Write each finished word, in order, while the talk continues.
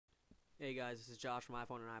Hey guys, this is Josh from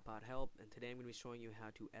iPhoneandiPodHELP, and today I'm going to be showing you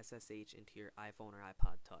how to SSH into your iPhone or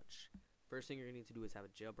iPod Touch. First thing you're going to need to do is have a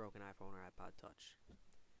jailbroken iPhone or iPod Touch.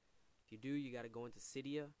 If you do, you got to go into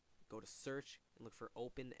Cydia, go to search, and look for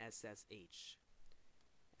Open SSH.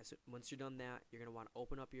 Once you're done that, you're going to want to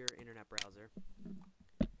open up your internet browser.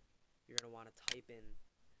 You're going to want to type in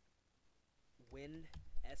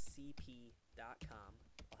WinSCP.com.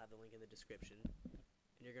 I'll have the link in the description.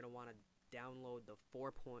 And you're going to want to download the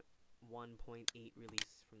 4.1.8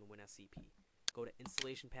 release from the WinSCP. Go to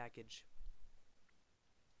installation package,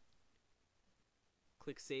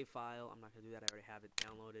 click save file. I'm not going to do that, I already have it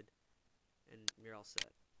downloaded, and you're all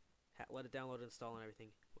set. Let it download, install, and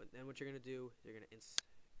everything. Then what you're going to do, you're going to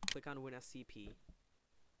click on WinSCP.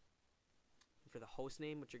 For the host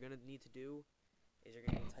name, what you're going to need to do is you're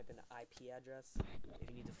going to type in the IP address. If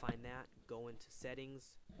you need to find that, go into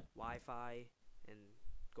settings, Wi-Fi, and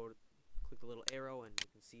click the little arrow, and you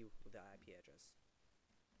can see the IP address.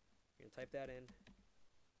 You're going to type that in.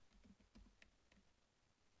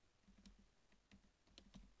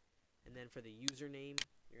 And then for the username,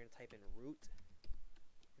 you're going to type in root.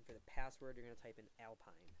 And for the password, you're going to type in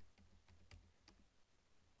Alpine.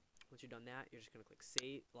 Once you've done that, you're just going to click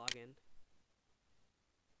save, log in.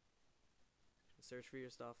 Search for your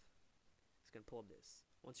stuff. It's going to pull up this.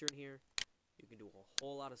 Once you're in here, you can do a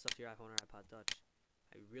whole lot of stuff to your iPhone or iPod Touch.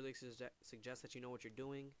 I really suggest that you know what you're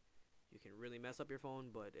doing. You can really mess up your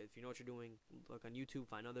phone, but if you know what you're doing, look on YouTube,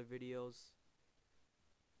 find other videos,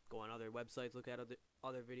 go on other websites, look at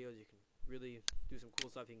other videos. You can really do some cool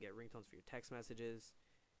stuff. You can get ringtones for your text messages,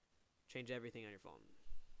 change everything on your phone.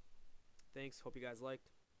 Thanks. Hope you guys liked.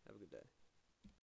 Have a good day.